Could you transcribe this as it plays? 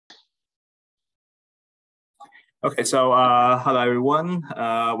Okay, so hello everyone.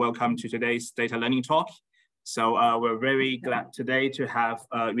 Welcome to today's data learning talk. So we're very glad today to have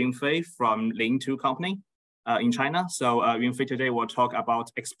Yunfei from Ling2 company in China. So Yunfei today will talk about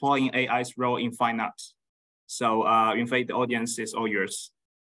exploring AI's role in fine art. So Yunfei, the audience is all yours.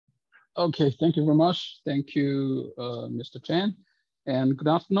 Okay, thank you very much. Thank you, Mr. Chen. And good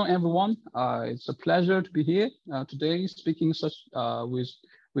afternoon, everyone. It's a pleasure to be here today speaking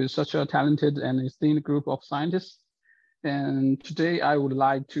with such a talented and esteemed group of scientists. And today I would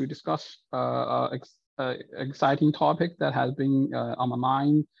like to discuss an exciting topic that has been on my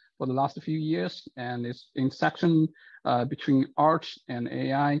mind for the last few years, and it's intersection between art and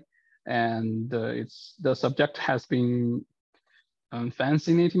AI. And the subject has been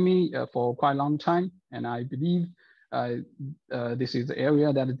fascinating me for quite a long time, and I believe this is the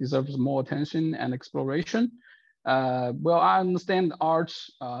area that deserves more attention and exploration. Well, I understand art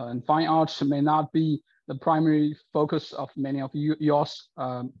and fine art may not be the primary focus of many of yours,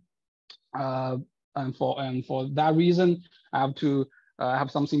 and for that reason, I have to have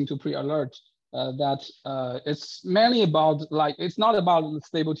something to pre-alert that it's mainly about it's not about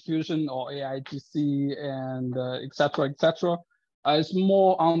stable diffusion or AIGC and etc. etc. It's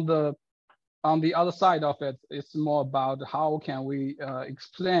more on the other side of it. It's more about how can we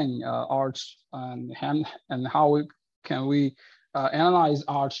explain art and how can we analyze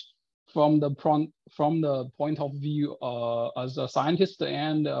art from the point of view as a scientist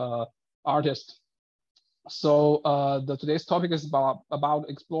and artist. So today's topic is about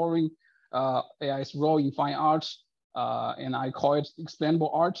exploring AI's role in fine art, and I call it explainable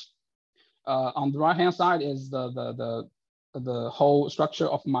art. On the right hand side is the whole structure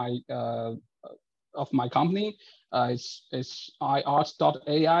of my company. It's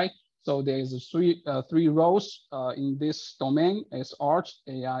iArt.ai. So there's three roles in this domain. It's art,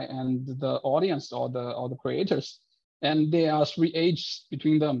 AI, and the audience or the creators. And there are three ages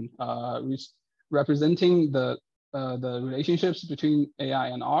between them, representing the relationships between AI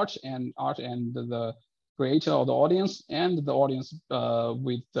and art the creator or the audience, and the audience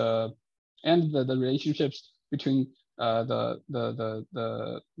with and the relationships between the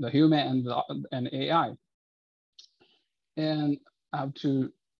human and AI. And a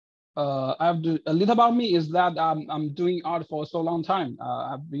little about me is that I'm doing art for so long time.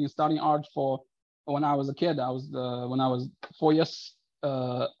 I've been studying art when I was a kid. When I was 4 years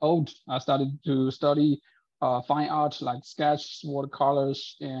old, I started to study fine art like sketches,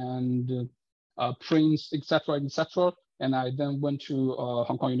 watercolors, and prints, etc., etc. And I then went to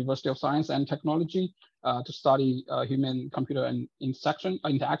Hong Kong University of Science and Technology to study human-computer interaction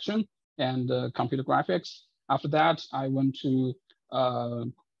and computer graphics. After that, I went to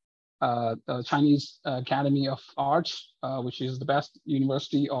the Chinese Academy of Art, which is the best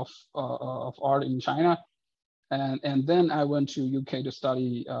university of art in China. And then I went to UK to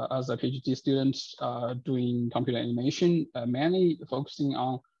study as a PhD student doing computer animation, mainly focusing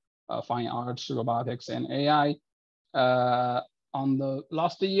on fine art, robotics, and AI. On the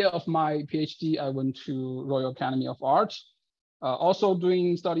last year of my PhD, I went to Royal Academy of Art, also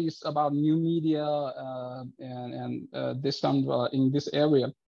doing studies about new media and this kind in this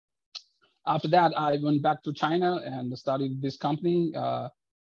area. After that, I went back to China and studied this company.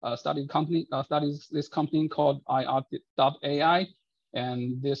 Studied this company called iArt.ai,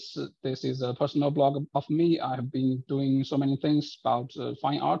 and this is a personal blog of me. I have been doing so many things about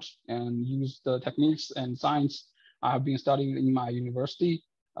fine art and use the techniques and science I have been studying in my university.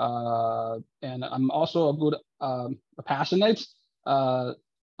 And I'm also a good, passionate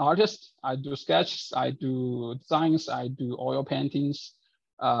artist. I do sketches, I do designs, I do oil paintings.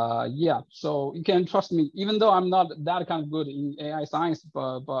 Yeah, so you can trust me, even though I'm not that kind of good in AI science,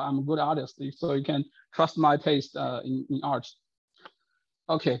 but I'm a good artist, so you can trust my taste in art.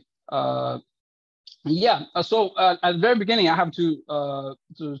 Okay, yeah. So at the very beginning, I have to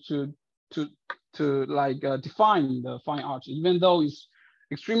define the fine art, even though it's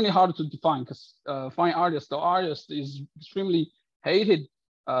extremely hard to define, because fine artist, the artist is extremely hated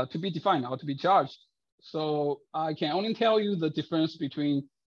to be defined or to be judged. So I can only tell you the difference between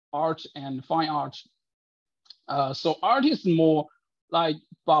art and fine art. So art is more like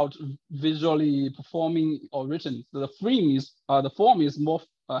about visually performing or written. The form is more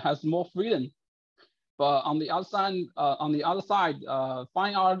has more freedom. But on the other side,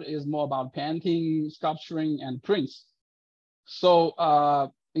 fine art is more about painting, sculpturing, and prints. So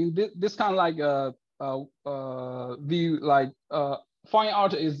in this kind of view, fine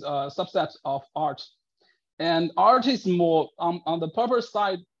art is a subset of art, and art is more on the purpose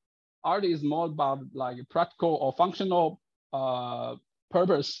side. Art is more about like practical or functional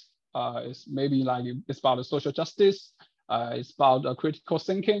purpose. It's maybe like it's about social justice. It's about critical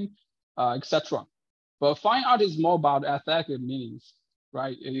thinking, etc. But fine art is more about aesthetic meanings,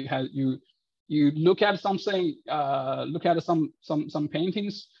 right? You look at something, look at some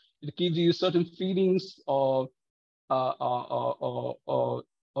paintings. It gives you certain feelings or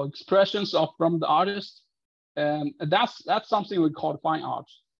expressions from the artist, and that's something we call fine art.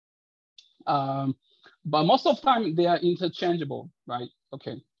 But most of the time they are interchangeable, right?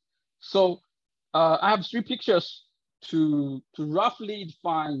 Okay, so I have 3 pictures to roughly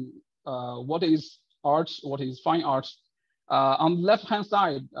define what is art, what is fine art. On the left-hand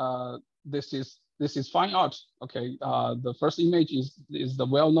side, this is fine art. Okay, the first image is the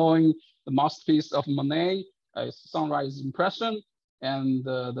well-known the masterpiece of Monet, Sunrise Impression, and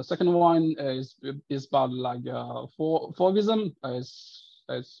the second one is about like Fauvism.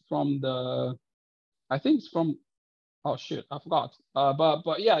 It's from the, I think it's from, oh shit, I forgot.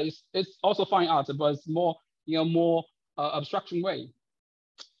 But yeah, it's also fine art, but it's more more abstraction way.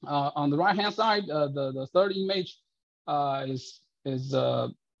 On the right hand side, the third image is a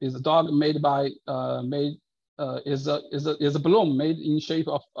dog made by is a balloon made in shape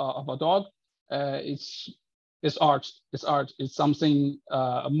of a dog. It's art. It's art. It's something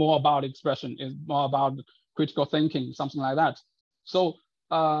more about expression. It's more about critical thinking, something like that. So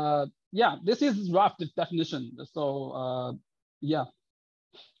yeah, this is rough definition. So yeah,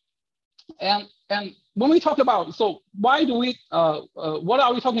 and when we talk about, so why do we what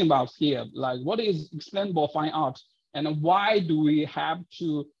are we talking about here? Like, what is explainable fine art, and why do we have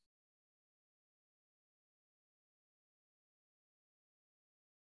to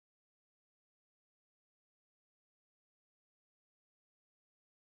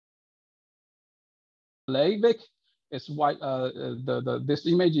Leivik? It's white. This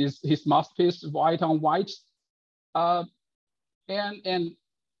image is his masterpiece, white on white. And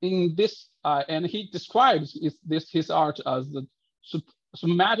in this, and he describes his art as the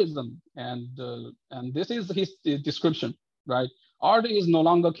summatism, and this is his description, right? Art is no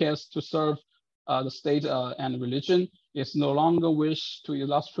longer cares to serve the state and religion. It's no longer wish to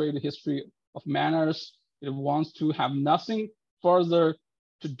illustrate the history of manners. It wants to have nothing further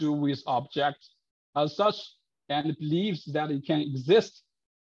to do with object as such, and it believes that it can exist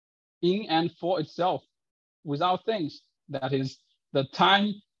in and for itself without things. That is the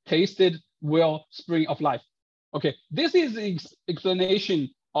time-tasted well spring of life. Okay, this is the explanation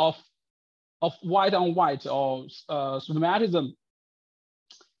of white on white or summatism,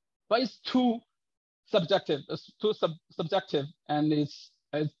 but it's too subjective. It's too subjective, and it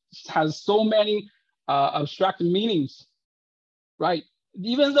has so many abstract meanings, right?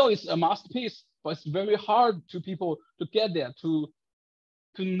 Even though it's a masterpiece, but it's very hard to people to get there, to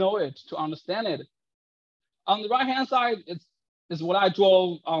know it, to understand it. On the right-hand side, it's what I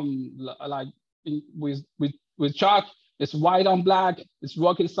draw like with chalk. It's white on black. It's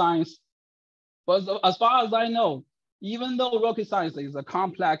rocket science. But as far as I know, even though rocket science is a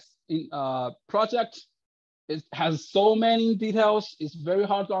complex project, it has so many details. It's very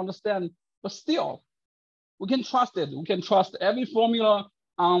hard to understand. But still, we can trust it. We can trust every formula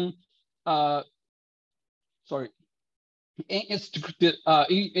on in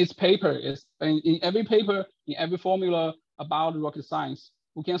its paper, is in every paper, in every formula about rocket science.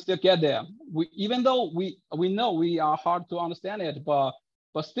 We can still get there. Even though we know we are hard to understand it, but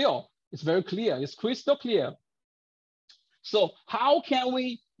still, it's very clear. It's crystal clear. So how can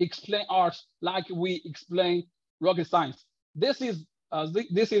we explain art like we explain rocket science? This is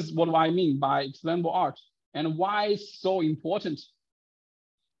what I mean by explainable art, and why it's so important.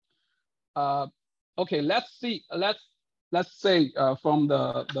 Okay, let's say from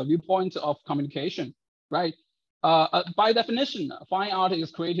the viewpoint of communication, right? By definition, fine art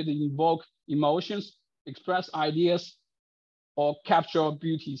is created to invoke emotions, express ideas, or capture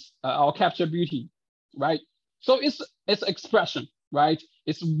beauty, right? So it's expression, right?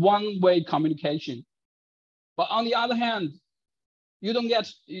 It's one-way communication. But on the other hand, you don't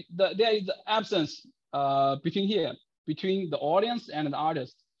get there is absence between the audience and the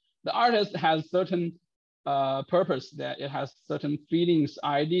artist. The artist has certain purpose, that it has certain feelings,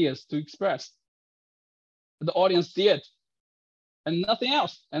 ideas to express. The audience see it, and nothing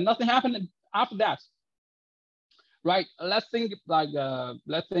else, and nothing happened after that, right? Let's think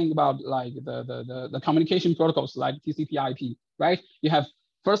about like the communication protocols like TCP/IP, right? You have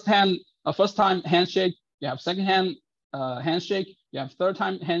first time handshake, you have second handshake, you have third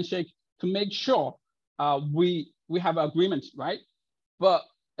time handshake to make sure we have agreement, right? But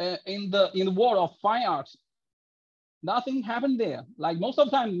in the world of fine art, nothing happened there. Like most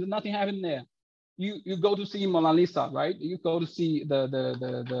of the time, nothing happened there. you go to see Mona Lisa, right? You go to see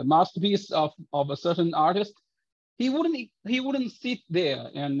the masterpiece of a certain artist. He wouldn't sit there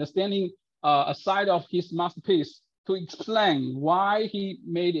and standing aside of his masterpiece to explain why he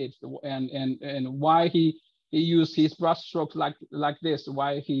made it and why he used his brush strokes like this,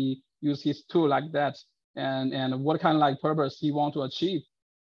 why he used his tool like that, and what kind of like purpose he want to achieve,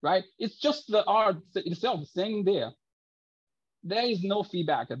 right? It's just the art itself staying there. There is no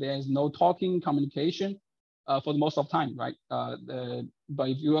feedback. There is no talking communication for the most of time, right? But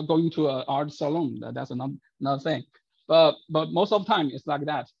if you are going to an art salon, that's another thing. But most of the time it's like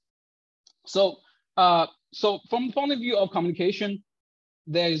that. So so from the point of view of communication,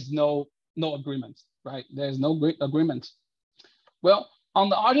 there is no agreement, right? There is no great agreement. Well, on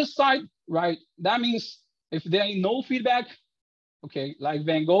the artist side, right? That means if there is no feedback, okay, like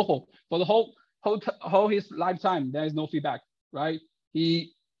Van Gogh, for the whole his lifetime, there is no feedback, right? He's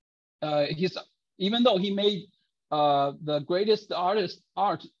even though he made the greatest art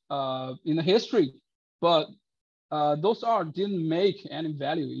in the history, but those art didn't make any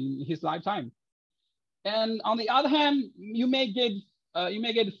value in his lifetime. And on the other hand, you may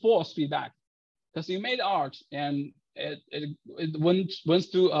get forced feedback because you made art and it went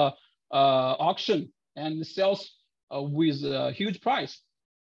through a auction and sells with a huge price,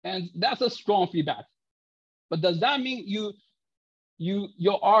 and that's a strong feedback. But does that mean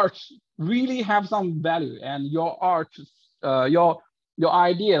your art really have some value and your art, your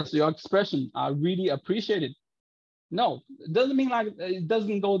ideas, your expression are really appreciated? No, it doesn't mean like it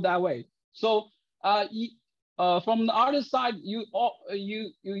doesn't go that way. So from the artist side, you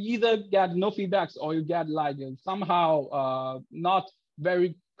either get no feedbacks or you get like somehow not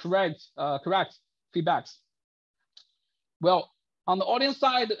very correct feedbacks. Well, on the audience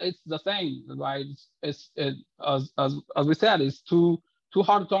side, it's the same, right? As we said, it's too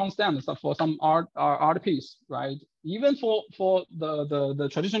hard to understand for some art piece, right? Even for the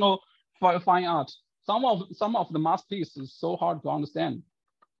traditional fine art, some of the masterpieces is so hard to understand.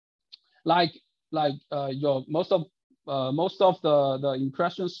 Like most of the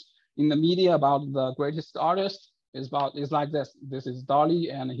impressions in the media about the greatest artist is like this. This is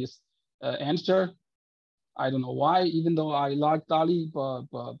Dali and his editor. I don't know why, even though I like Dali, but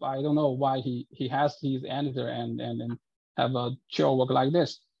I don't know why he has his editor and have a chill work like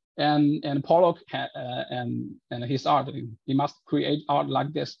this. And Pollock and his art, he must create art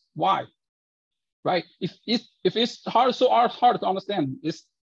like this. Why? Right? If it's hard to understand,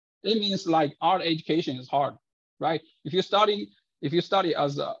 it means like art education is hard, right? If you study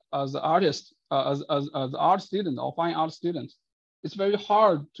as an artist, as art student or fine art student, it's very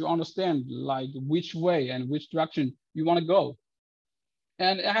hard to understand like which way and which direction you want to go.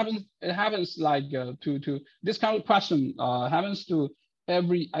 And it happens like to this kind of question happens to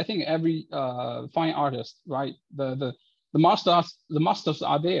every fine artist, right? The masters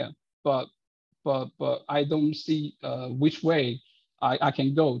are there, but I don't see which way I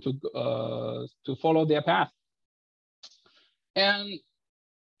can go to follow their path. And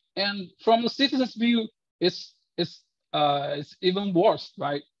from the citizen's view, it's even worse,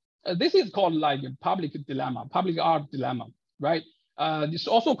 right? This is called like a public art dilemma, right? It's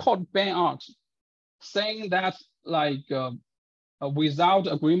also called ban art, saying that like without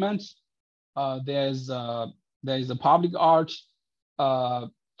agreement, there's a public art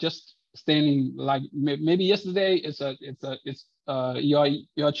just standing like maybe yesterday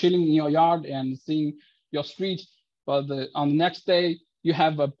you're chilling in your yard and seeing your street, but on the next day you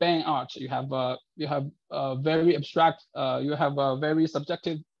have a ban art, you have a very abstract, you have a very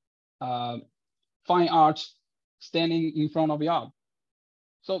subjective fine art standing in front of yard.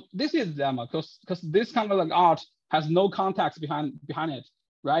 So this is dilemma because this kind of like art has no context behind it,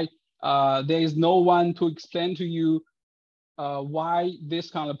 right? There is no one to explain to you why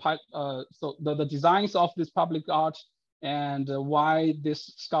this kind of so the designs of this public art and why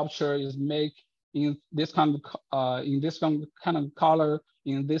this sculpture is made in this kind of color,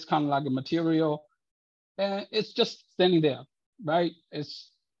 in this kind of like a material, and it's just standing there, right?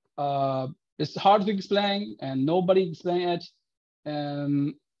 It's hard to explain, and nobody explain it,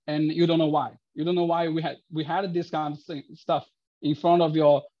 and you don't know why. You don't know why we had this kind of stuff in front of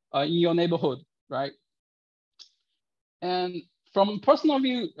your in your neighborhood, right? And from personal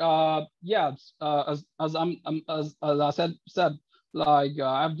view, yeah, as I said, like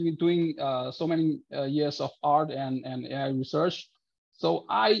I've been doing so many years of art and AI research, so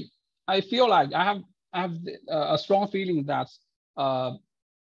I feel like I have a strong feeling that on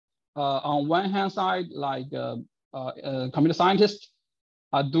one hand side, like computer scientists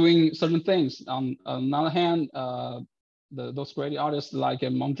are doing certain things. On another hand, those great artists like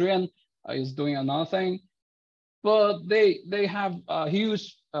Mondrian is doing another thing, but they have a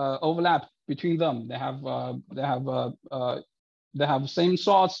huge overlap between them. They have same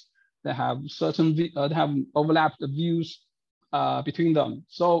thoughts. They have certain they have overlapped views between them.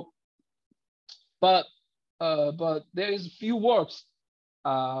 So, but there is few works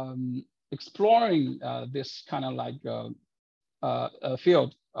exploring this kind of like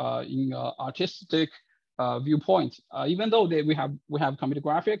field in artistic viewpoint. Even though we have computer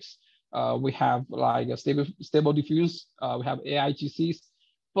graphics, we have like a stable diffuse, we have AIGCs,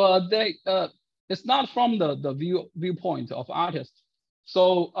 but it's not from the viewpoint of artists.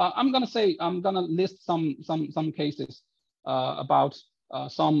 So I'm gonna list some cases about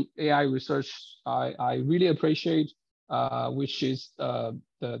some AI research I really appreciate, which is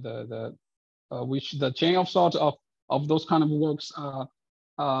which the chain of thought of those kind of works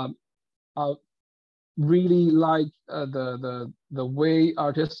really like the way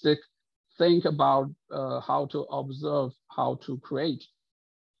artistic think about how to observe, how to create.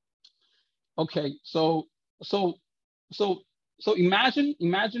 Okay, so imagine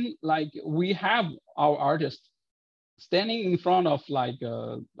like we have our artist standing in front of like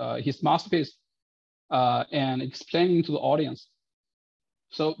his masterpiece and explaining to the audience.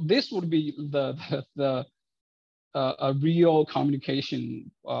 So this would be a real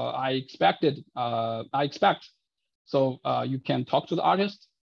communication I expect. So you can talk to the artist,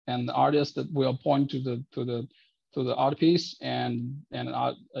 and the artist will point to the art piece and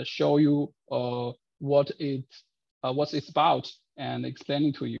show you what's it's about and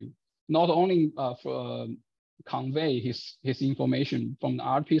explaining to you. Not only convey his information from the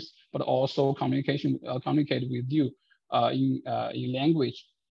art piece, but also communicate with you in language.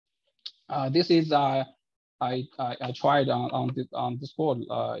 This is I tried on Discord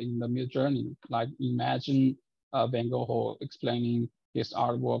in the mid journey. Like imagine Van Gogh explaining his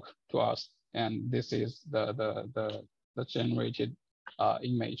artwork to us, and this is the generated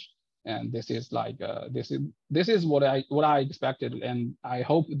image, and this is like this is what I expected, and I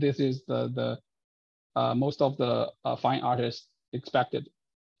hope this is the most of the fine artists expected.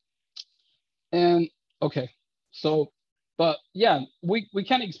 And okay, so. But yeah, we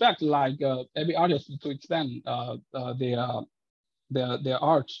can expect like every artist to expand their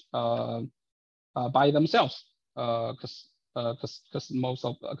art by themselves, because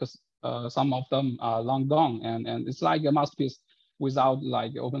some of them are long gone, and it's like a masterpiece without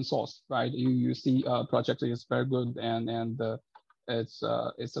like open source, right? You see a project is very good and it's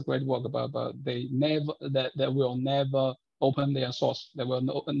a great work, but they will never open their source. They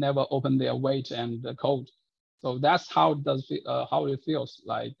will never open their weight and the code. So that's how it feels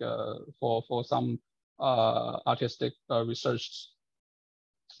like for some artistic research.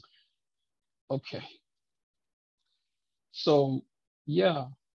 Okay. So yeah.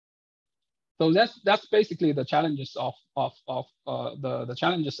 So that's basically the challenges of the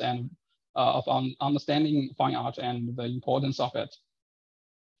challenges and of understanding fine art and the importance of it.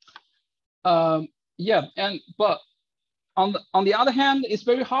 Yeah, but on the other hand, it's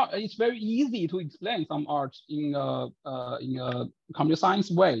very hard. It's very easy to explain some art in a computer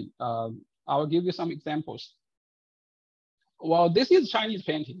science way. I will give you some examples. Well, this is Chinese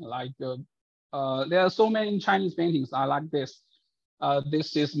painting. Like there are so many Chinese paintings. I like this.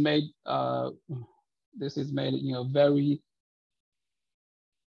 This is made in a very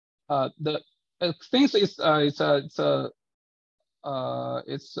the things is the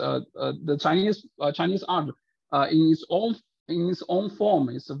Chinese art in its own form.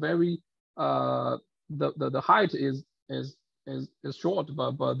 It's a very the height is short,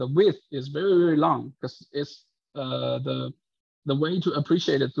 but the width is very, very long, because it's the way to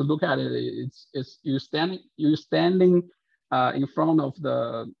appreciate it, to look at it, it's you standing in front of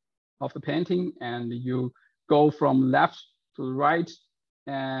the painting, and you go from left to right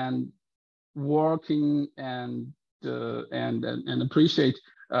and working and appreciate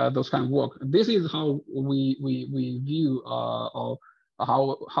those kind of work. This is how we view or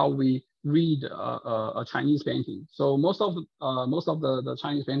how we read a Chinese painting. So most of the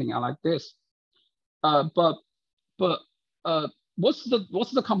Chinese painting are like this. But what's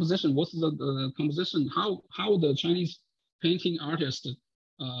the composition? What's the composition? How the Chinese painting artist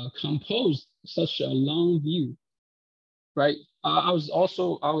composed such a long view, right? I was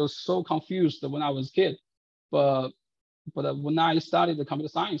so confused when I was a kid, but when I studied the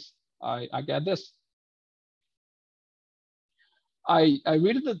computer science, I get this. I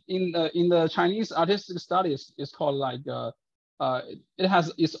read it in the Chinese artistic studies. It's called like it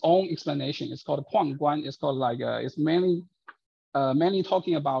has its own explanation. It's called Kuang Guan. It's called like it's mainly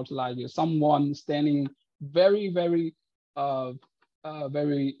talking about like someone standing very, very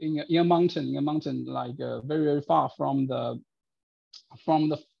very in a mountain, like very far from the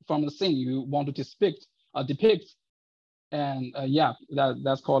scene you want to depict, and yeah,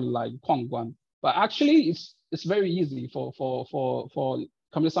 that's called like 矿观. But actually, it's very easy for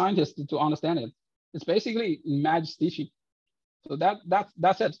computer scientists to understand it. It's basically image stitching. So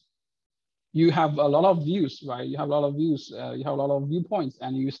that's it. You have a lot of views, right? You have a lot of views. You have a lot of viewpoints,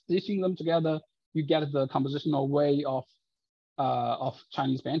 and you stitching them together, you get the compositional way of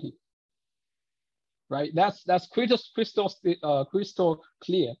Chinese painting, right? That's crystal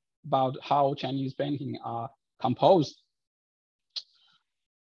clear about how Chinese painting are composed.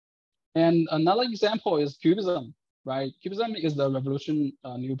 And another example is Cubism, right? Cubism is the revolution,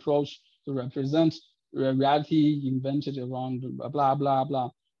 new approach to represent reality invented around blah blah blah,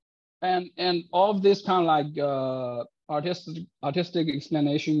 and all of this kind of like artistic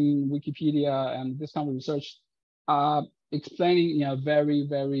explanation, Wikipedia, and this kind of research are explaining in a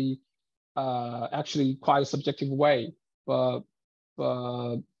very actually quite subjective way, but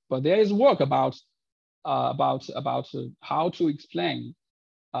there is work about how to explain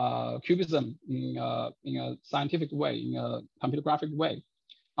Cubism in a scientific way, in a computer graphic way.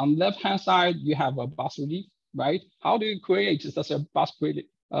 On the left-hand side, you have a bas relief, right? How do you create such a bas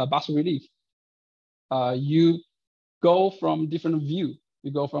relief? You go from different view.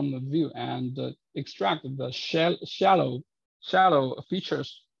 You go from the view and extract the shallow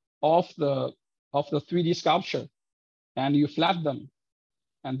features of the 3D sculpture, and you flat them,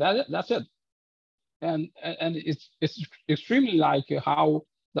 and that's it. And it's extremely like how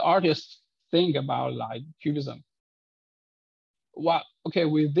the artists think about like Cubism. Well, okay,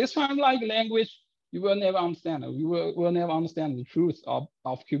 with this kind of like language, you will never understand it. You will never understand the truth of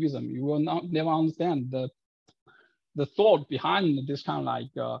Cubism. You will never understand the thought behind this kind of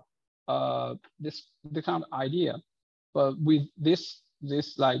like this kind of idea. But with this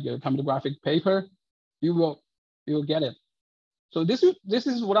like computer graphic paper, you will get it. So this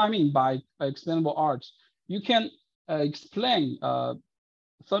is what I mean by explainable art. You can explain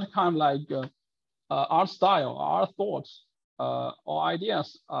certain kind of like art style, art thoughts, or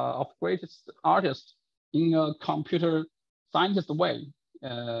ideas of greatest artists in a computer scientist way.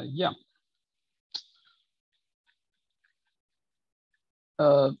 Yeah.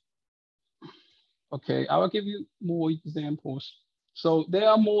 Okay, I will give you more examples. So there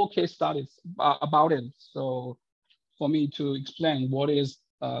are more case studies about it. So for me to explain what is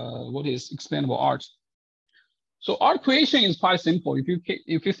explainable art. So art creation is quite simple. If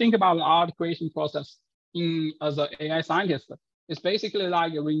you think about the art creation process as an AI scientist, it's basically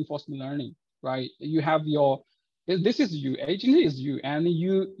like a reinforcement learning, right? You have this is you, agent is you, and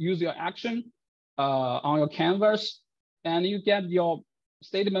you use your action on your canvas, and you get your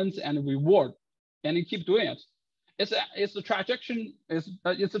statements and reward, and you keep doing it. It's a trajectory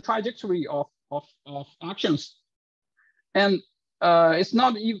of actions, and it's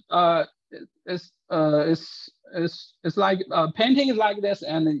not it's like painting is like this,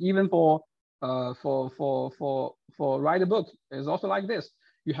 and even for write a book is also like this.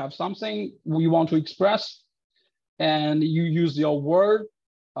 You have something you want to express, and you use your word,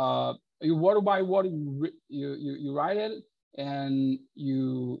 you word by word, you write it, and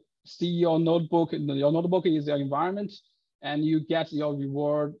you see your notebook. Your notebook is your environment, and you get your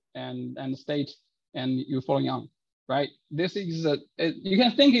reward and state, and you're following on, right? This is you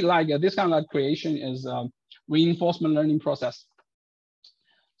can think it like this kind of creation is reinforcement learning process.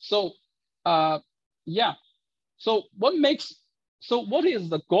 So yeah, so what is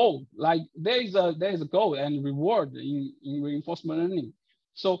the goal? Like there is a goal and reward in reinforcement learning.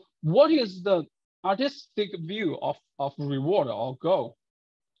 So what is the artistic view of reward or goal?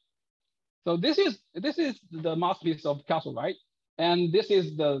 So this is the masterpiece of Picasso, right? And this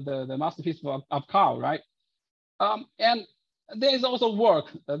is the masterpiece of Carl, right? And there is also work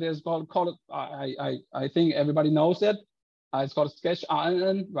that is called I think everybody knows it. It's called sketch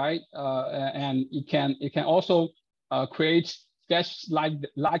RNN, right? And it can also create sketches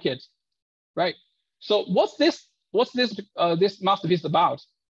like it, right? So what's this masterpiece about,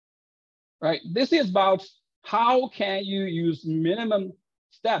 right? This is about how can you use minimum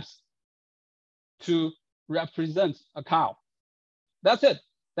steps to represent a cow. That's it.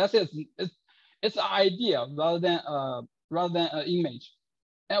 It's an idea rather than an image.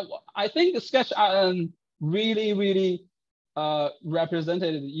 And I think the sketch really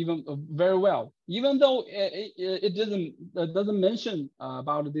represented it even very well, even though it doesn't mention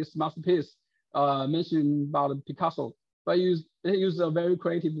about this masterpiece, mention about Picasso, but it used a very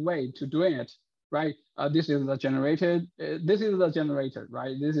creative way to doing it, right? This is the generated. This is the generator,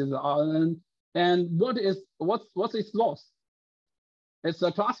 right? This is the RNN. And what's its loss? It's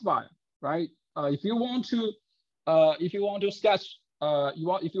a classifier, right? If you want to sketch,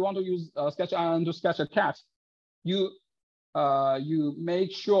 if you want to use sketch iron to sketch a cat, you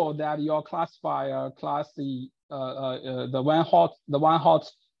make sure that your classifier the one hot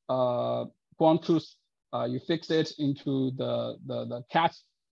ground truth, you fix it into the cat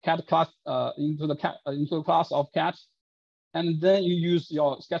class, into the class of cat, and then you use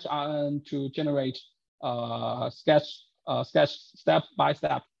your sketch iron to generate sketch step by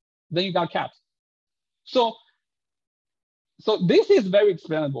step. Then you got cat. So this is very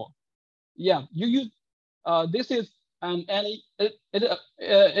explainable. Yeah, you use this is and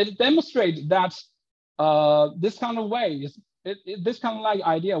it demonstrates that this kind of way this kind of like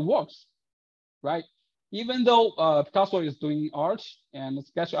idea works, right? Even though Picasso is doing art and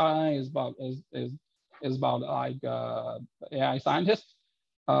sketch iron is about like AI scientists,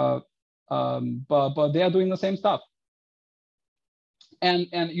 but they are doing the same stuff. And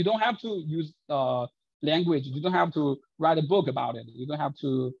you don't have to use language. You don't have to write a book about it. You don't have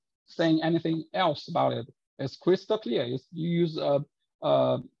to say anything else about it. It's crystal clear. You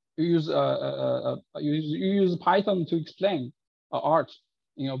use Python to explain art,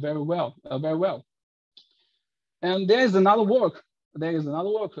 very well. And there is another work.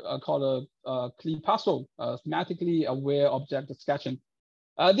 Called CLIPASO, Thematically Aware Object Sketching.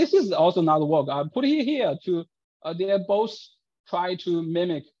 This is also another work. I put it here to. They both try to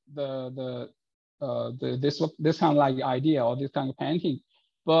mimic this kind of like idea or this kind of painting,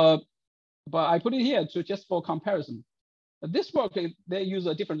 but I put it here to just for comparison. This work, they use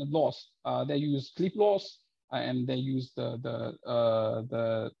a different laws. They use clip laws, and they use the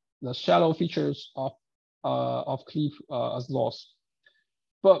shallow features of clip as laws.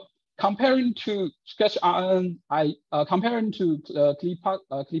 But comparing to sketch iron, comparing to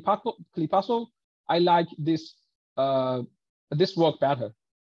CLIPASO, I like this work better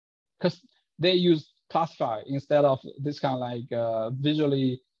because they use classify instead of this kind of like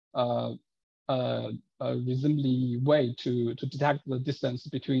visually reasonably way to detect the distance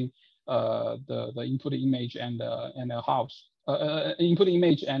between the input image and the house, input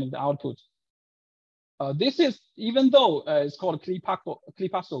image and the output. This is, even though it's called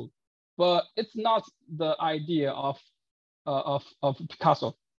CLIPASO, but it's not the idea of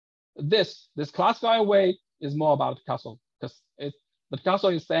Picasso. This classifier way is more about Picasso, because the Picasso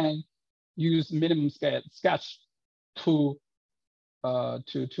is saying use minimum sketch to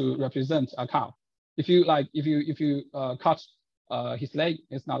represent a cow. If you cut his leg,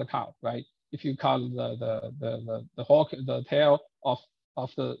 it's not a cow, right? If you cut the hawk, the tail of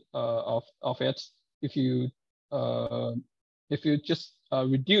it, if you just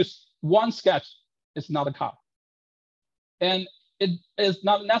reduce one sketch, it's not a cow. And it is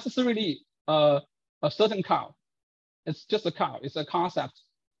not necessarily a certain cow. It's just a cow. It's a concept.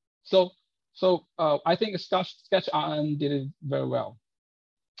 So I think sketch iron did it very well.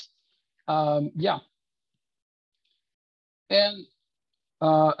 Yeah. And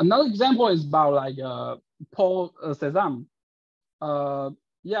another example is about like Paul Cézanne.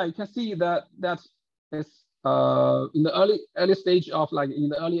 Yeah, you can see that is in the early stage of like in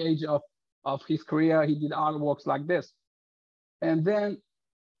the early age of his career, he did artworks like this, and then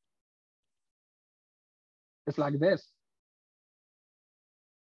it's like this,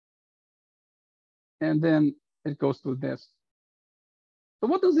 and then it goes to this. So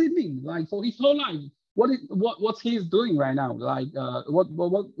what does it mean? Like for his whole life, what's he's doing right now? Like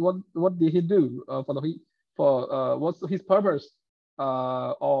what did he do what's his purpose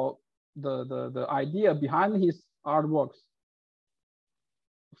or the idea behind his artworks?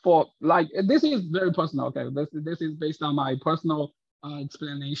 For like, this is very personal. Okay, this is based on my personal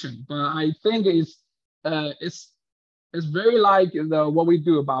explanation, but I think it's very like what we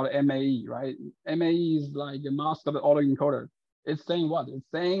do about MAE, right? MAE is like a master autoencoder. It's saying what? It's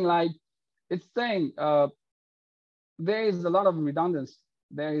saying there is a lot of redundancy.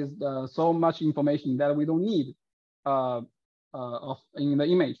 There is so much information that we don't need in the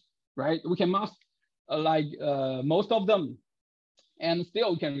image, right? We can mask most of them, and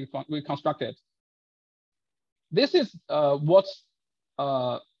still we can reconstruct it. This is what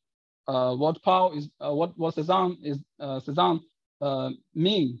Paul is what Cézanne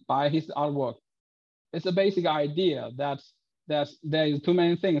mean by his artwork. It's a basic idea that there is too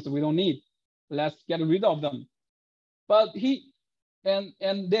many things we don't need. Let's get rid of them. But and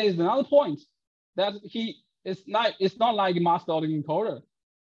there is another point that it's not like a master autoencoder.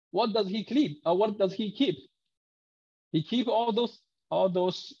 What does he keep? What does he keep? He keep all those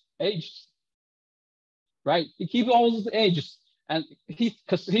edges, right? He keeps all those edges, and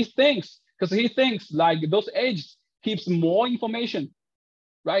because he thinks like those edges keeps more information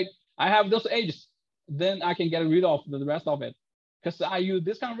right? I have those edges, then I can get rid of the rest of it. Because I use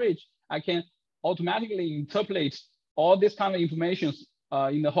this kind of ridge, I can automatically interpolate all this kind of information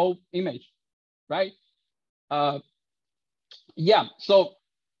in the whole image, right? Yeah, so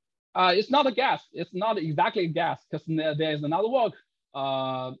it's not a gas. It's not exactly a gas, because there's another work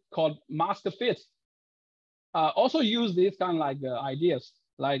called mask fit. Also use these kind of like ideas.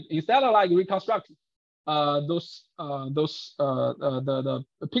 Like instead of like reconstruct the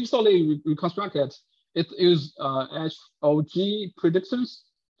pixely reconstructed, it use HOG predictions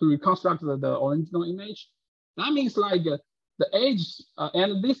to reconstruct the original image. That means like the edge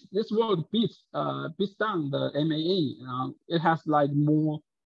and this work beats down the MAE. It has like more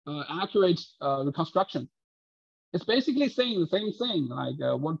accurate reconstruction. It's basically saying the same thing, like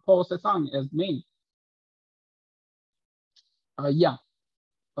what Paul Cézanne has made. Yeah,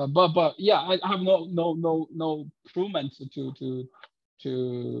 but yeah, I have no improvement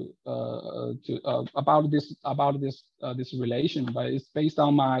about this relation, but it's based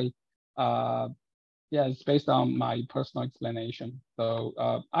on my yeah, it's based on my personal explanation. So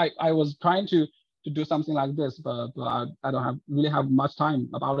I was trying to do something like this, but I don't really have much time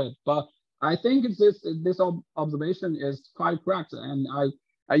about it. But I think this observation is quite correct, and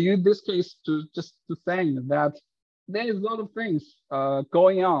I use this case to say that there is a lot of things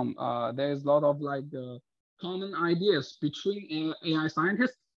going on. There is a lot of like common ideas between AI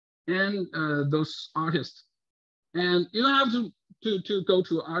scientists and those artists, and you don't have to go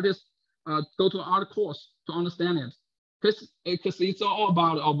to artists. Go to art course to understand it, because it's all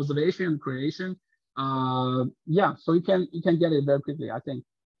about observation creation. Yeah, so you can get it very quickly, I think.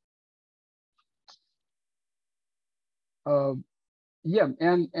 Yeah,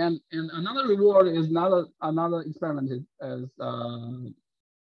 and another reward is another experiment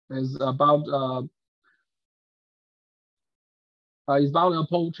is about a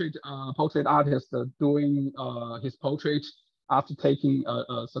portrait artist doing his portrait after taking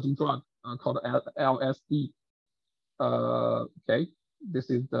a certain drug called LSD. Okay, this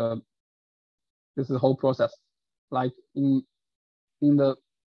is the whole process. Like in the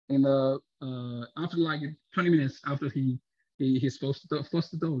after like 20 minutes after his first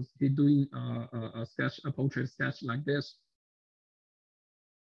dose, he's doing a portrait sketch like this,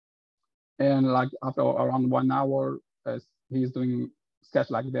 and like after around 1 hour, he's doing sketch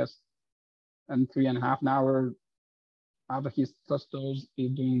like this, and 3.5 hours after his first dose,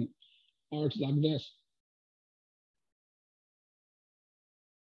 he's doing art like this.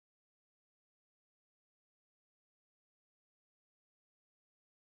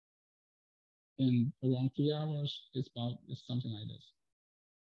 In around 3 hours, it's something like this.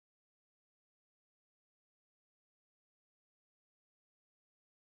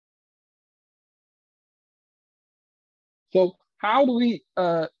 So how do we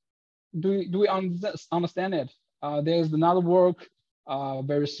understand it? There's another work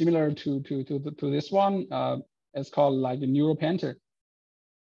very similar to this one. It's called like a neural painter.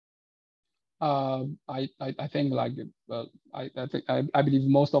 I think like I believe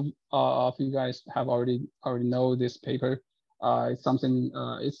most of you guys have already know this paper. It's something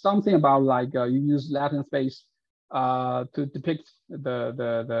about like you use Latin space to depict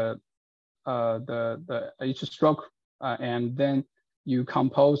the each stroke, and then you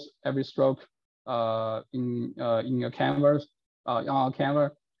compose every stroke in your canvas on a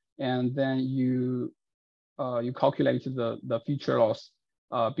canvas, and then you calculate the feature loss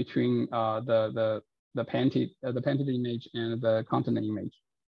between the painted image and the content image.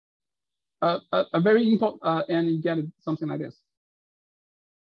 A very important, and you get something like this.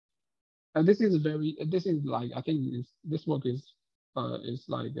 This is like, I think this work is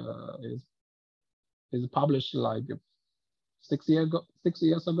published like 6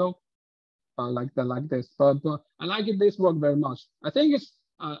 years ago, like this. But I like this work very much. I think it's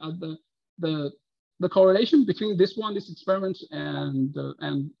the correlation between this experiment and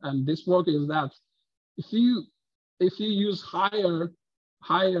this work is that if you use higher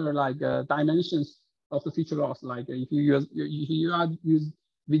like dimensions of the feature loss, like if you use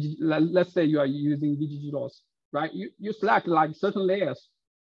let's say you are using VGG loss, right? You select like certain layers,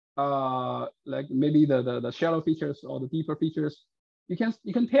 like maybe the shallow features or the deeper features. You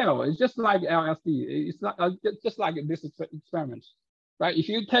can tell it's just like LSD. It's like just like this experiment, right? If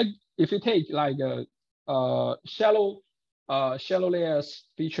you take like shallow layers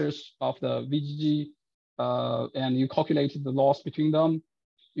features of the VGG, and you calculate the loss between them,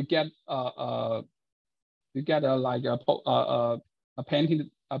 you get like a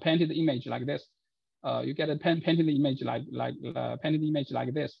painted image like this. You get a painted image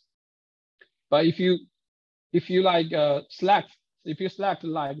like this. But if you like select if you select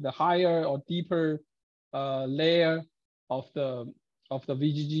like the higher or deeper layer of the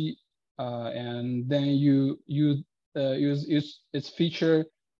VGG, and then you use its feature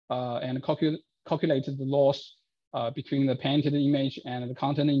and calculate the loss between the painted image and the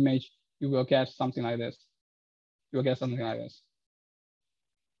content image, you will get something like this. You will get something like this.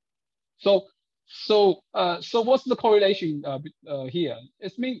 So what's the correlation here?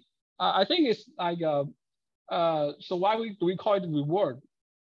 It's I think it's like so why do we call it reward?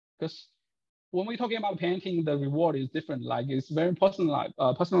 Because when we're talking about painting, the reward is different. Like it's very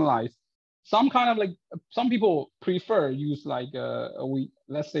personalized. Some kind of like some people prefer use like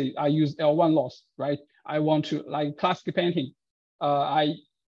let's say I use L1 loss, right? I want to like classic painting. I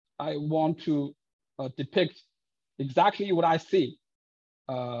want to depict exactly what I see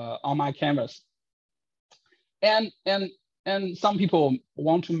on my canvas, and some people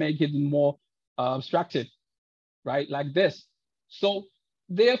want to make it more abstracted, right? Like this. So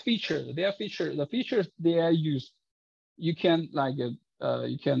the features they use, you can like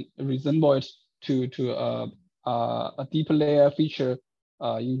you can resemble it to a deeper layer feature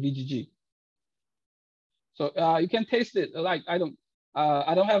in VGG. So you can taste it. Like I don't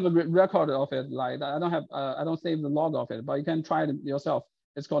have a record of it. Like I don't save the log of it, but you can try it yourself.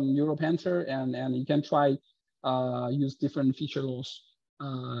 It's called NeuroPainter, and you can try use different feature laws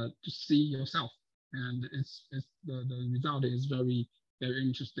to see yourself, and it's the result is very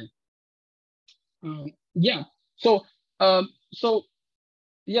interesting. Yeah. So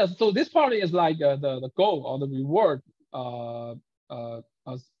yeah. So this part is like the goal or the reward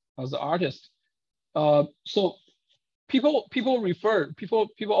as the artist. So people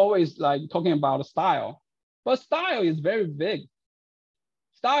always like talking about style, but style is very vague.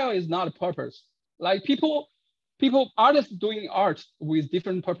 Style is not a purpose. Like artists doing art with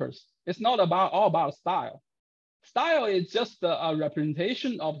different purpose. It's not all about style. Style is just a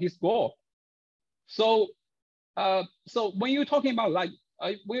representation of his goal. So so when you're talking about like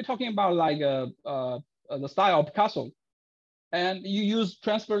the style of Picasso, and you use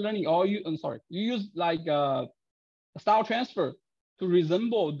transfer learning, or you use like style transfer to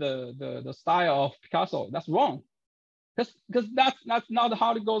resemble the style of Picasso, that's wrong. Because that's not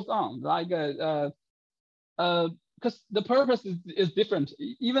how it goes on. Like because the purpose is different.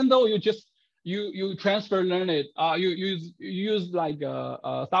 Even though you transfer learn it, you use like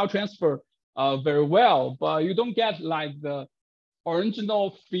style transfer very well, but you don't get like the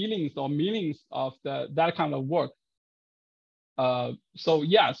original feelings or meanings of that kind of work. So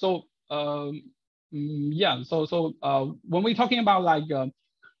yeah, so yeah, so when we're talking about like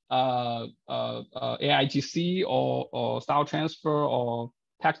AIGC or style transfer or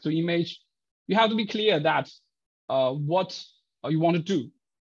text to image, you have to be clear that what you want to do.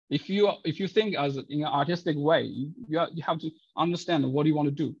 If you think as in an artistic way, you have to understand what you want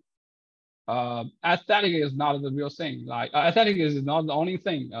to do. Aesthetic is not the real thing. Like aesthetic is not the only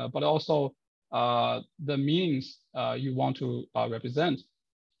thing, but also the meanings you want to represent.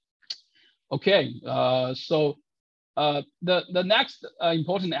 Okay, so the next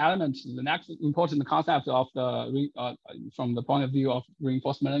important element, the next important concept of from the point of view of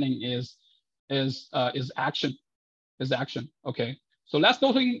reinforcement learning is action. Is action. Okay, so let's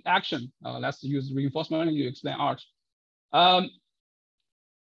go to action. Let's use reinforcement learning to explain art.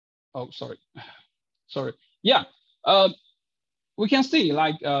 Oh, sorry. Yeah. We can see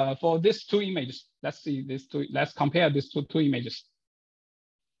like for these two images. Let's see these two. Let's compare these two images.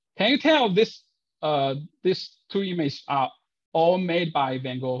 Can you tell these two images are all made by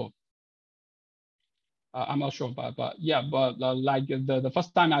Van Gogh? I'm not sure, but yeah, but like the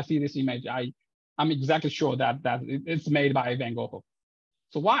first time I see this image, I'm exactly sure that it's made by Van Gogh.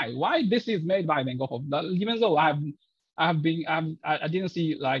 So why this is made by Van Gogh? Even though I didn't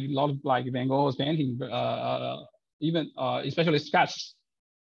see like a lot of like Van Gogh's painting, even especially sketches,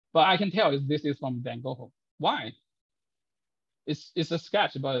 but I can tell this is from Van Gogh. Why? It's a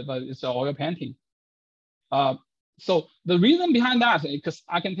sketch, but it's an oil painting. So the reason behind that, because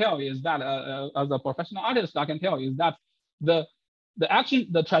I can tell, is that as a professional artist, I can tell is that the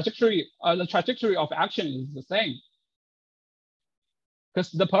trajectory of action is the same,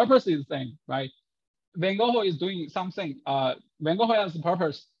 because the purpose is the same, right? Van Gogh is doing something. Van Gogh has a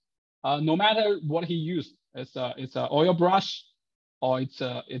purpose. No matter what he used, it's an oil brush, or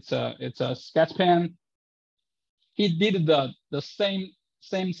it's a sketch pen. He did the same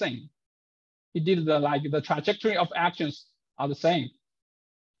thing. He did the trajectory of actions are the same.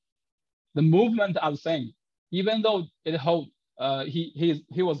 The movement are the same, even though he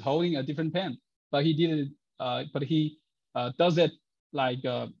was holding a different pen, but he did it. But he does it like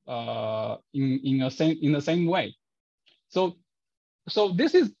in the same way. So so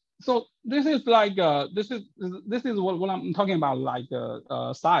this is like this is what I'm talking about, like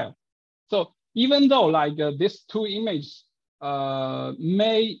style. So even though like these two images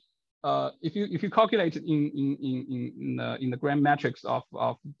may if you calculate in the grand matrix of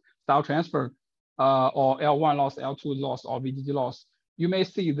style transfer or L1 loss, L2 loss, or VDD loss, you may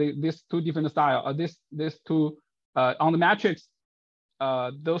see these two different style. This two on the matrix,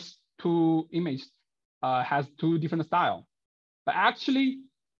 those two images has two different style, but actually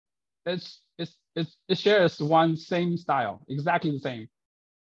it shares one same style, exactly the same.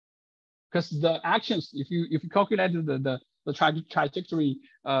 Because the actions, if you calculate the trajectory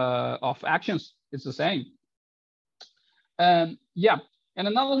of actions, it's the same. Yeah, and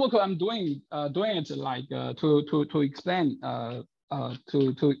another work I'm doing it like to explain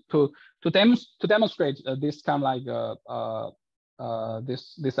to demonstrate this kind of like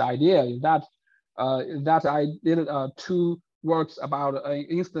this idea is that I did two works about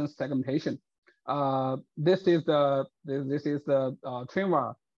instance segmentation. This is the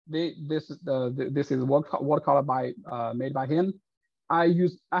Trinva. This is watercolor by made by him. I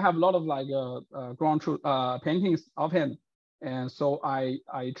have a lot of like ground truth paintings of him, and so I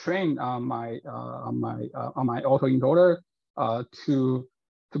train my autoencoder to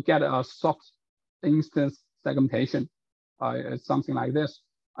get a soft instance segmentation. It's something like this,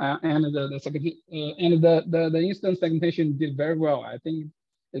 and the instance segmentation did very well. I think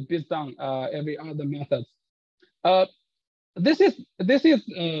it beats down every other method. This is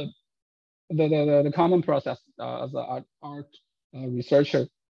the common process as an art researcher,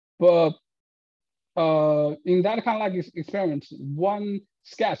 but in that kind of like experiment, one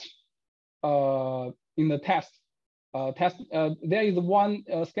sketch in the test there is one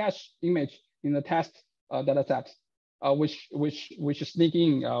sketch image in the test data set which sneak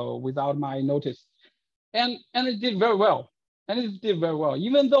in without my notice, and it did very well,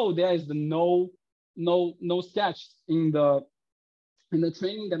 even though there is no sketch in the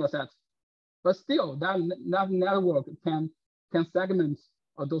training data set, but still that network can segment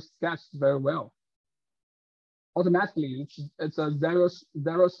those sketches very well. Automatically, it's a zero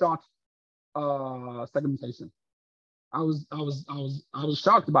shot segmentation. I was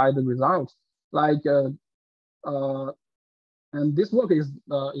shocked by the results. Like and this work is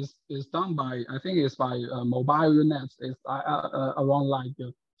done by, I think it's by mobile units. It's around like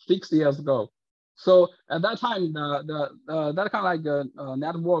 6 years ago. So at that time, that kind of like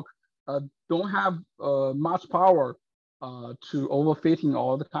network don't have much power to overfitting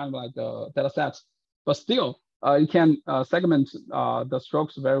all the kind of like data sets, but still you can segment the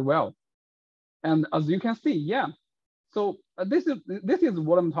strokes very well. And as you can see, yeah. So this is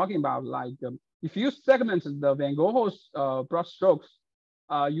what I'm talking about. Like if you segment the Van Gogh's brush strokes,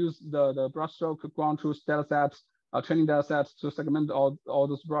 use the brush stroke ground truth data sets, training data sets to segment all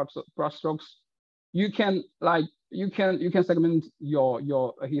those brush strokes, you can segment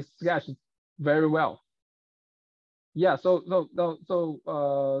his sketch very well. Yeah. So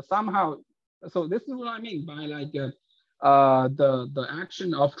somehow, so this is what I mean by like the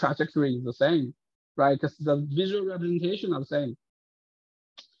action of trajectory is the same, right? Because the visual representation are the same.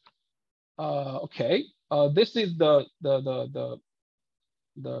 Okay. This is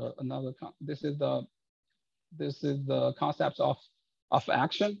this is the concepts of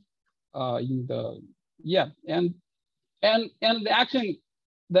action in the, yeah, and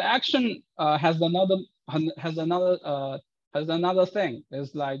the action has another thing.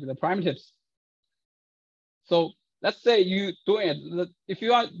 It's like the primitives. So let's say you do it.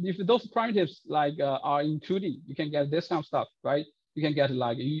 If those primitives like are in 2D, you can get this kind of stuff, right? You can get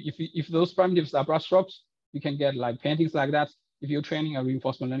like if those primitives are brush strokes, you can get like paintings like that. If you're training a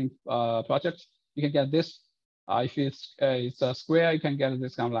reinforcement learning project, you can get this. If it's a square, you can get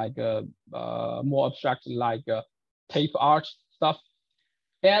this kind of like more abstract like tape art stuff.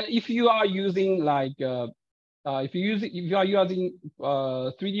 And if you are using like if you are using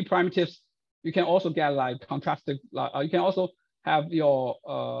 3D primitives, you can also get like contrastive. You can also have your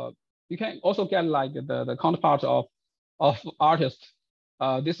you can also get like the counterpart of artists.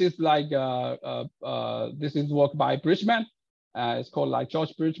 This is like this is work by Bridgman. It's called like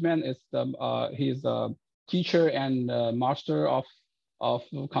George Bridgman. It's he's a teacher and master of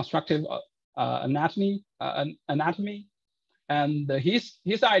constructive anatomy. And his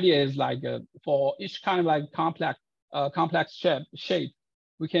idea is like for each kind of like complex shape,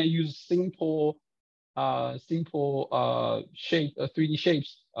 we can use simple shape 3D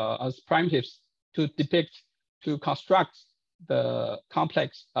shapes as primitives to construct the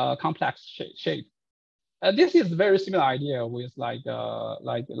complex shape. This is very similar idea with like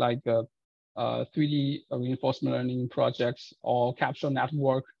 3D reinforcement learning projects or capsule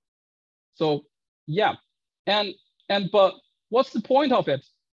network. So yeah, but what's the point of it?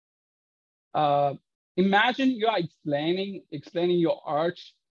 Imagine you are explaining your art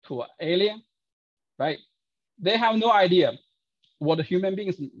to an alien, right? They have no idea what human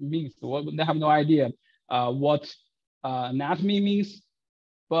beings means. They have no idea what anatomy means.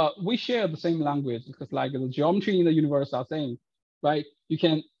 But we share the same language because like the geometry in the universe are same, right? He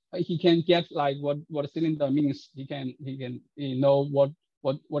can get like what a cylinder means. He can know what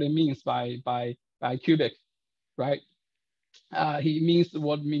it means by cubic, right? He means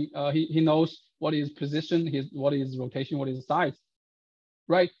what mean he knows what is position, what is rotation, what is size,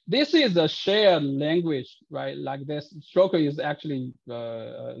 right? This is a shared language, right? Like this stroke is actually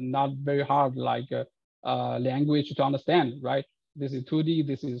not very hard like language to understand, right? This is 2D,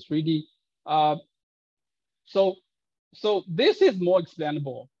 this is 3D. So this is more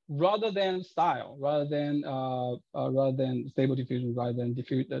explainable rather than style, rather than stable diffusion, rather than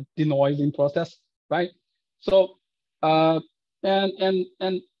denoising process, right? So and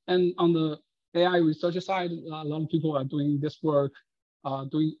on the AI research side, a lot of people are doing this work,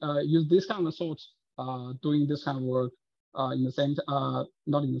 use this kind of sorts, doing this kind of work in the same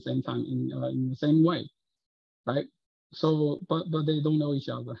not in the same time, in the same way, right? So but they don't know each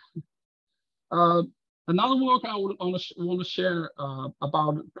other. Another work I would want to share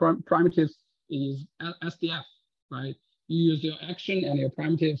about primitives is SDF, right? You use your action and your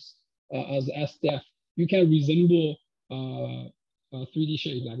primitives as SDF. You can resemble a 3D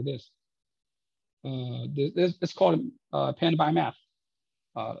shape like this. It's called pen by math.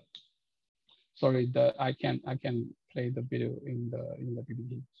 Sorry, I can play the video in the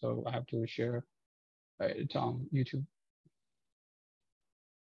PPT, so I have to share it on YouTube.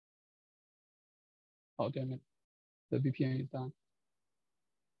 Oh damn it, the VPN is down.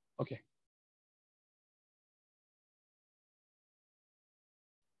 Okay.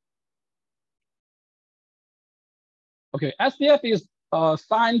 Okay, SDF is a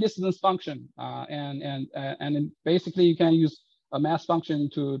sign distance function, and basically you can use a math function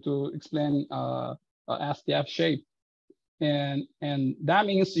to explain a SDF shape, and that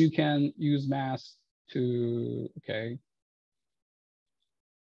means you can use math to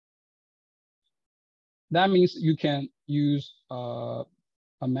That means you can use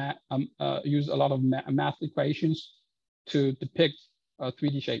use a lot of math equations to depict a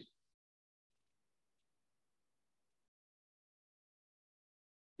 3D shape.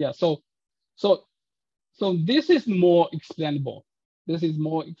 Yeah, so this is more explainable. This is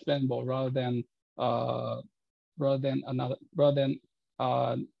more explainable rather than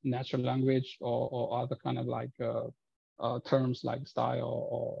natural language or other kind of like terms like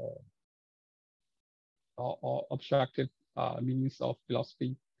style or abstractive meanings of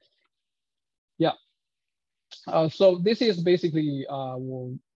philosophy. Yeah. So this is basically a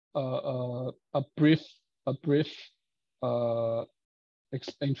brief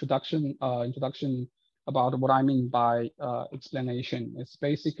introduction about what I mean by explanation. It's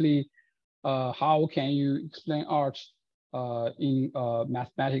basically how can you explain art in a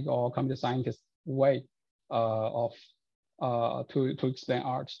mathematical or computer scientist way to explain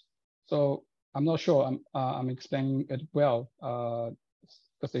art. So I'm not sure I'm explaining it well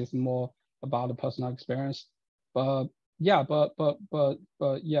because it's more about the personal experience. But yeah, but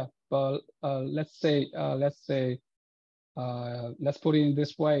let's put it in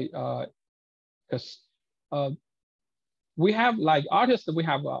this way, because we have like artists, we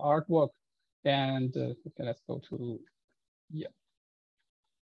have artwork, and okay, let's go to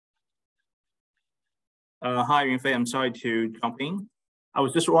Hi, Yunfei. I'm sorry to jump in. I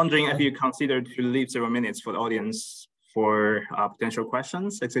was just wondering if you considered to leave 0 minutes for the audience for potential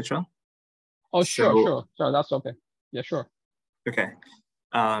questions, etc. Oh, sure. That's okay. Yeah, sure. Okay.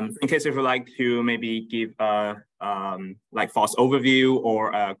 In case if you'd like to maybe give a like fast overview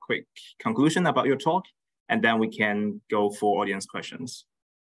or a quick conclusion about your talk, and then we can go for audience questions.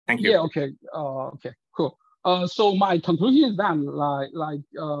 Thank you. Yeah. Okay. Okay. Cool. So my conclusion is that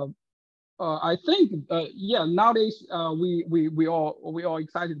I think yeah, nowadays we all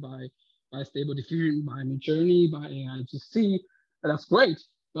excited by stable diffusion, by Midjourney, by AIGC. That's great,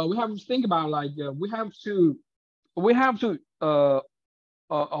 but we have to think about like we have to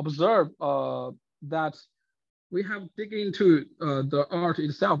observe that we have to dig into the art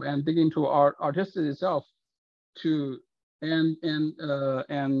itself and dig into our artist itself to and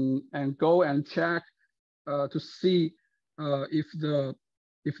go and check to see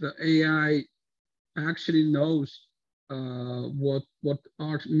if the AI actually knows what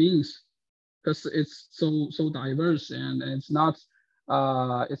art means, because it's so diverse and it's not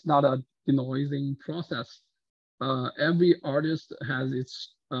it's not a denoising process. Every artist has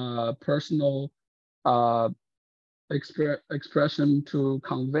its personal expression to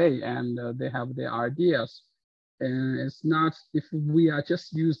convey, and they have their ideas. And it's not, if we are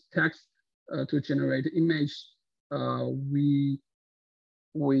just use text to generate image, we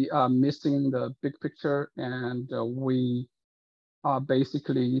are missing the big picture, and we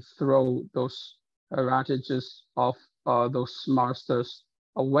basically throw those advantages of those masters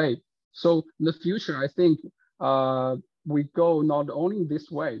away. So in the future, I think we go not only this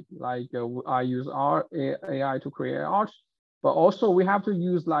way, like I use our AI to create art, but also we have to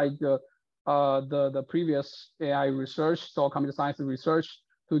use like the previous AI research, so computer science research,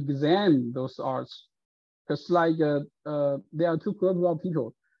 to examine those arts. Because like there are two groups of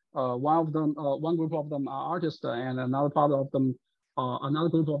people. One group of them are artists, and another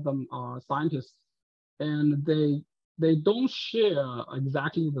group of them are scientists, and they don't share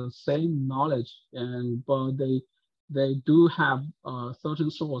exactly the same knowledge, but they do have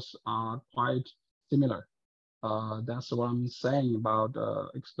certain sources are quite similar. That's what I'm saying about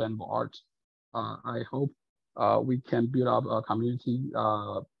explainable art. I hope we can build up a community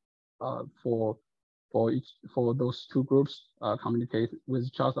for those two groups communicate with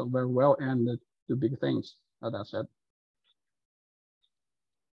each other very well and do big things. That's it.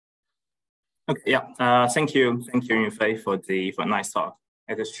 Okay, yeah. Thank you, Yunfei, for a nice talk.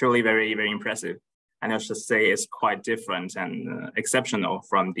 It is truly very, very impressive, and I should say it's quite different and exceptional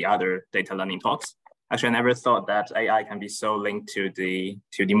from the other data learning talks. Actually, I never thought that AI can be so linked to the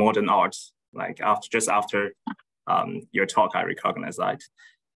modern arts. Like after your talk, I recognized that.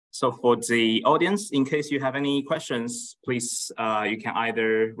 So for the audience, in case you have any questions, please, you can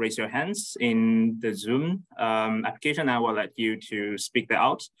either raise your hands in the Zoom application. I will let you to speak that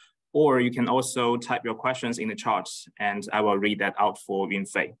out, or you can also type your questions in the chat and I will read that out for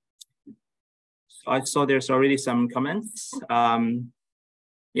Yunfei. So I saw there's already some comments.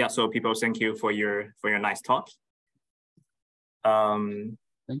 Yeah, so people, thank you for your nice talk.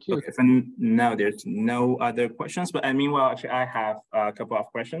 Thank you. Okay, for now, there's no other questions, but meanwhile, actually, I have a couple of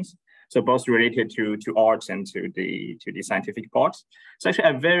questions. So both related to arts and to the scientific part. So actually,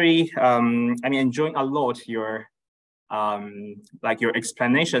 I'm very, enjoying a lot your your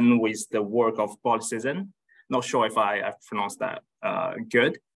explanation with the work of Paul Cézanne. Not sure if I've pronounced that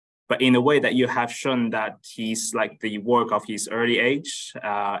good, but in a way that you have shown that he's like the work of his early age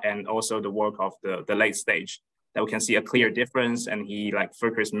and also the work of the late stage, that we can see a clear difference, and he like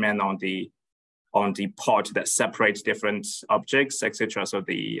focused man on the part that separates different objects, etc. So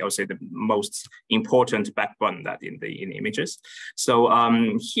I would say the most important backbone that in the images. So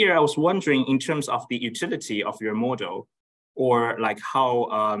here I was wondering, in terms of the utility of your model, or like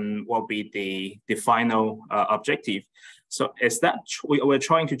how will be the final objective. So is that we're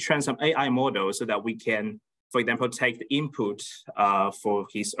trying to train some AI model so that we can, for example, take the input for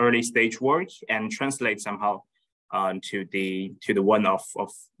his early stage work and translate somehow to the one of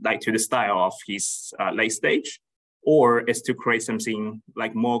like to the style of his late stage, or is to create something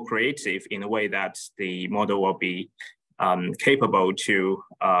like more creative in a way that the model will be capable to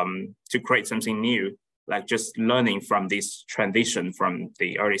create something new, like just learning from this transition from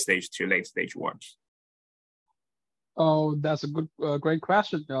the early stage to late stage work? Oh, that's a great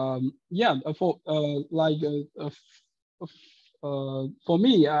question. Yeah, for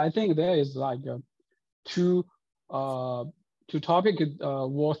me, I think there is like two topics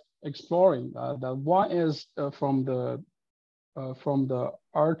worth exploring. The one is from the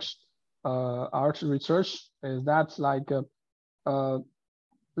art research. Is that like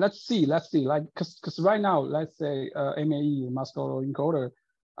let's see, like because right now, let's say MAE, muscular encoder,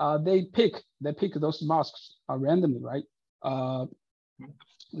 they pick those masks randomly, right?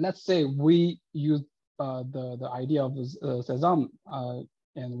 Let's say we use the idea of Cézanne,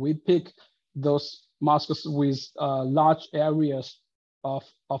 and we pick those masks with large areas of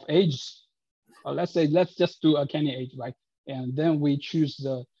age. Let's just do a candy age, right? And then we choose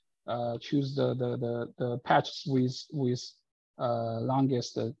the patches with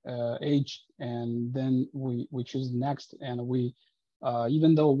longest age, and then we choose next, and we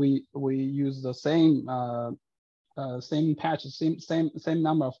even though we use the same patches, same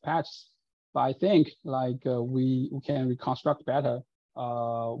number of patches, but I think like we can reconstruct better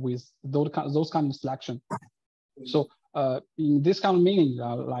with those kind of selection. So in this kind of meaning,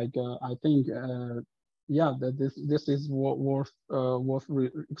 I think yeah, that this is worth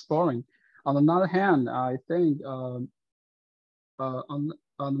exploring. On the other hand, I think on the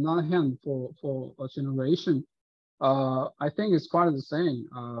other hand, for a generation, I think it's quite the same.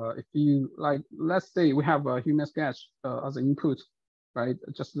 If you like, let's say we have a human sketch as an input, right?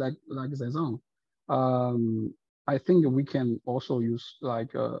 Just like Zezong. I think we can also use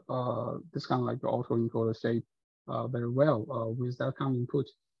like this kind of like autoencoder shape very well with that kind of input.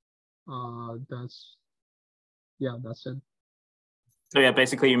 That's it. So yeah,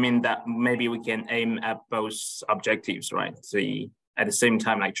 basically you mean that maybe we can aim at both objectives, right? So at the same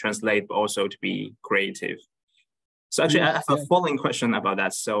time, like translate, but also to be creative. So actually, I have a following question about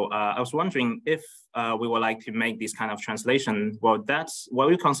that. So I was wondering if we would like to make this kind of translation. Well, what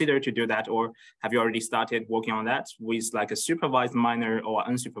you consider to do that, or have you already started working on that with like a supervised minor or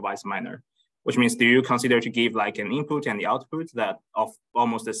unsupervised minor? Which means, do you consider to give like an input and the output that of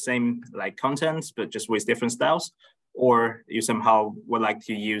almost the same like content, but just with different styles? Or you somehow would like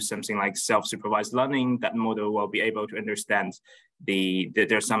to use something like self-supervised learning, that model will be able to understand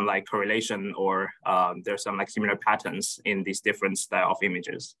there's some like correlation or there's some like similar patterns in these different style of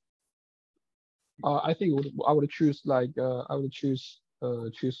images? I think I would choose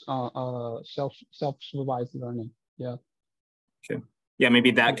self-supervised learning. Yeah. Okay. Yeah,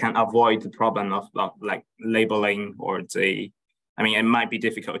 maybe that can avoid the problem of like labeling or I mean, it might be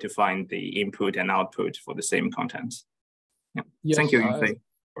difficult to find the input and output for the same content. Yeah. Yes, thank you, Yunfei.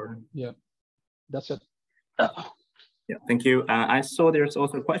 Yeah, that's it. Yeah, thank you. I saw there's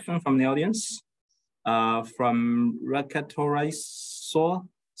also a question from the audience from Rakatoraiso.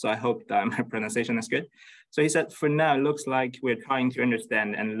 So I hope that my pronunciation is good. So he said, for now, it looks like we're trying to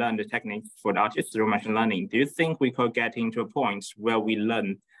understand and learn the techniques for the artists through machine learning. Do you think we could get into a point where we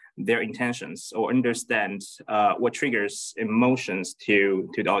learn their intentions or understand what triggers emotions to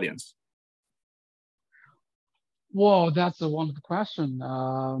the audience? Whoa, that's a wonderful question.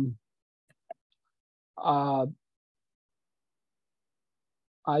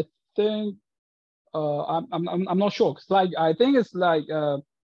 I think I'm not sure. It's like I think it's like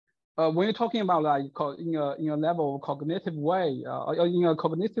when you're talking about like in a level of cognitive way, or in a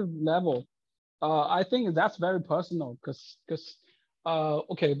cognitive level, I think that's very personal because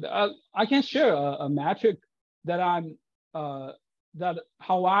okay, I can share a metric that that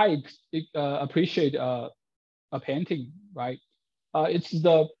how I appreciate a painting, right? It's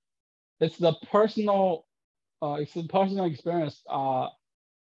the personal experience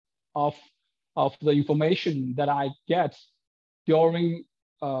of the information that I get during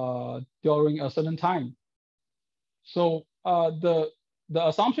a certain time. So the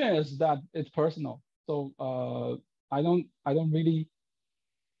assumption is that it's personal. So I don't really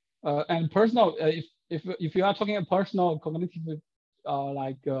and personal if you are talking a personal cognitive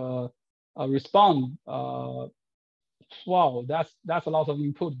respond, wow, that's a lot of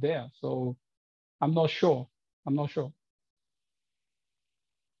input there. So I'm not sure.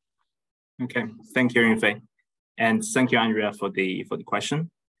 Okay, thank you, Yunfei. And thank you, Andrea, for the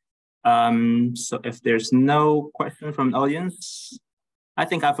question. So if there's no question from the audience, I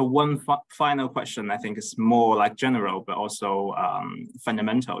think I have one final question. I think it's more like general, but also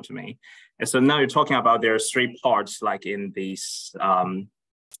fundamental to me. And so now you're talking about there are three parts, like in these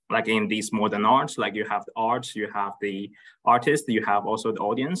modern arts, like you have the art, you have the artist, you have also the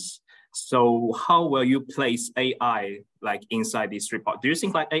audience. So how will you place AI like inside these three parts? Do you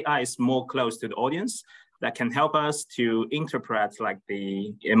think like AI is more close to the audience that can help us to interpret like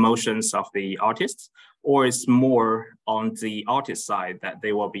the emotions of the artists, or it's more on the artist side that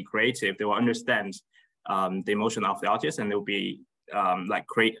they will be creative, they will understand the emotion of the artist, and they'll be like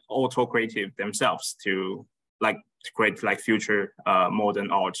auto-creative themselves to create like future modern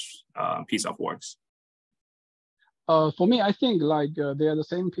art piece of works? For me, I think like they are the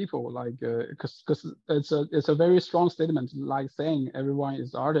same people, like because it's a very strong statement, like saying everyone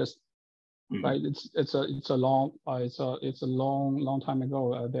is artist. Mm-hmm. Right? It's a long time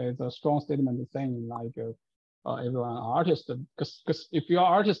ago. There's a strong statement saying like everyone artist, because if you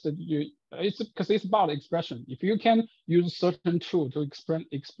are artist, it's about expression. If you can use certain tool to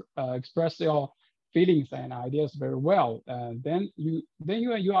express your feelings and ideas very well, then you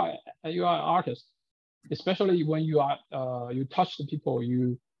are an artist. Especially when you are you touch the people,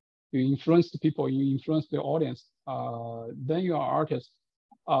 you influence the people, you influence the audience, then you are artist.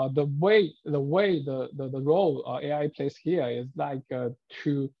 The role AI plays here is like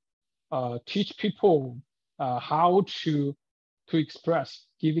to teach people how to express,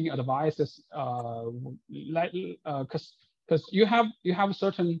 giving advices, because you have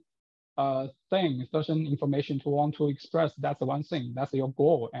certain certain information to want to express. That's the one thing. That's your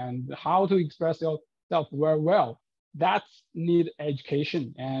goal, and how to express yourself very well. That's need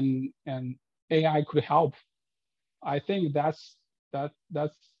education, and AI could help. I think that's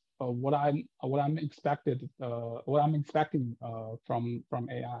what I'm expecting from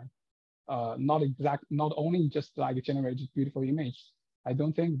AI. Not only just like generate beautiful image. I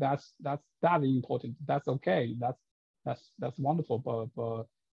don't think that's that important. That's okay. That's wonderful.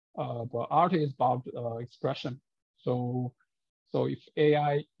 But art is about expression. So if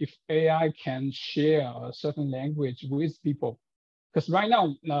AI can share a certain language with people, because right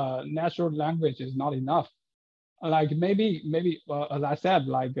now natural language is not enough. Like maybe as I said,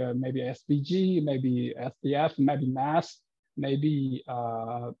 like maybe SVG, maybe SDF, maybe math, maybe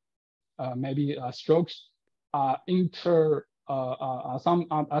strokes, some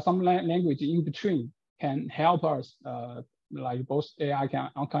language in between can help us, like both AI can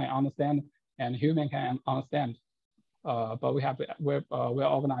understand and human can understand. But we have to we'll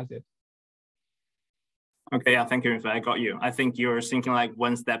organize it. Okay, yeah, thank you, Yunfei. I got you. I think you're thinking like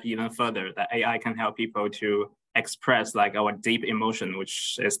one step even further, that AI can help people to express like our deep emotion,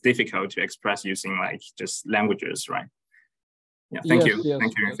 which is difficult to express using like just languages, right? Yeah, thank you.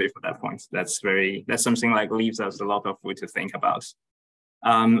 Thank you, Yunfei, for that point. That's something like leaves us a lot of food to think about.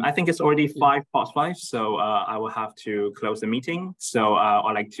 I think it's already 5:05, so I will have to close the meeting. So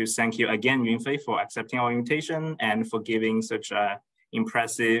I'd like to thank you again, Yunfei, for accepting our invitation and for giving such an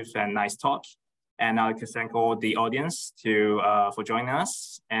impressive and nice talk. And I'd like to thank all the audience for joining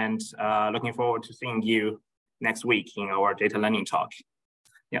us, and looking forward to seeing you next week in our data learning talk.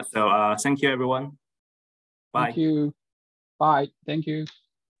 Yeah, so thank you, everyone. Bye. Thank you. Bye. Thank you.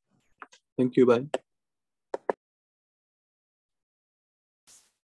 Thank you. Bye.